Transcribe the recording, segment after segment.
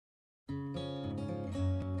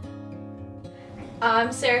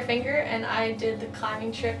I'm Sarah Finger, and I did the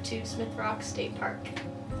climbing trip to Smith Rock State Park.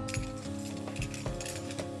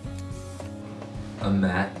 I'm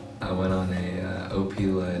Matt. I went on a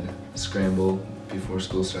OP-led scramble before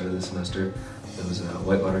school started this semester. It was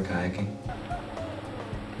whitewater kayaking.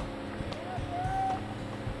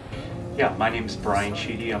 Yeah, my name is Brian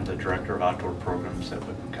Sheedy. I'm the Director of Outdoor Programs at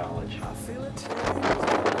Whitman College.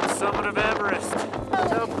 Summit of Everest,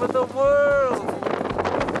 top of the world!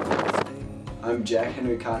 I'm Jack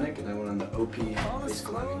Henry Connick, and I went on the OP ice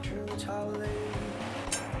climbing trip.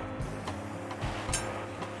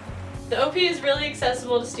 The OP is really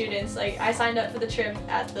accessible to students. I signed up for the trip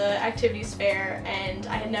at the activities fair, and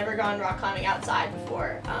I had never gone rock climbing outside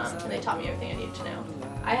before, and they taught me everything I needed to know.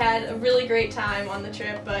 I had a really great time on the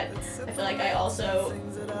trip, but I feel like I also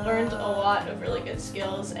learned a lot of really good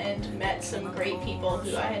skills and met some great people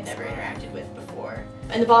who I had never interacted with before.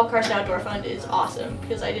 And the Bob Carson Outdoor Fund is awesome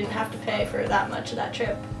because I didn't have to pay for that much of that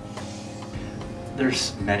trip.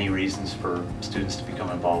 There's many reasons for students to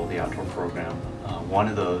become involved with the outdoor program. One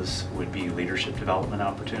of those would be leadership development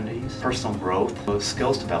opportunities, personal growth,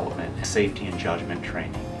 skills development, safety and judgment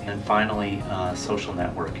training, and finally social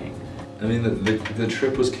networking. I mean, the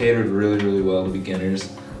trip was catered really well to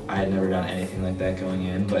beginners. I had never done anything like that going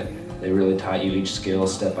in, but they really taught you each skill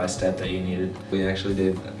step by step that you needed. We actually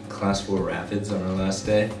did Class 4 rapids on our last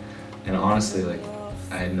day, and honestly,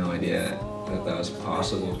 I had no idea that that was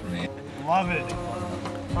possible for me. Love it.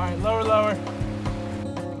 All right, lower, lower.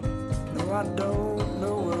 No, I don't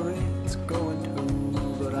know where it's going to,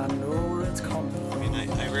 but I know where it's coming from. I mean,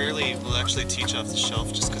 I rarely will actually teach off the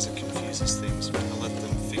shelf just because it confuses things, but I'll let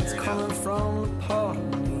them figure it out. It's coming from the part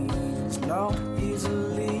of me, it's not easily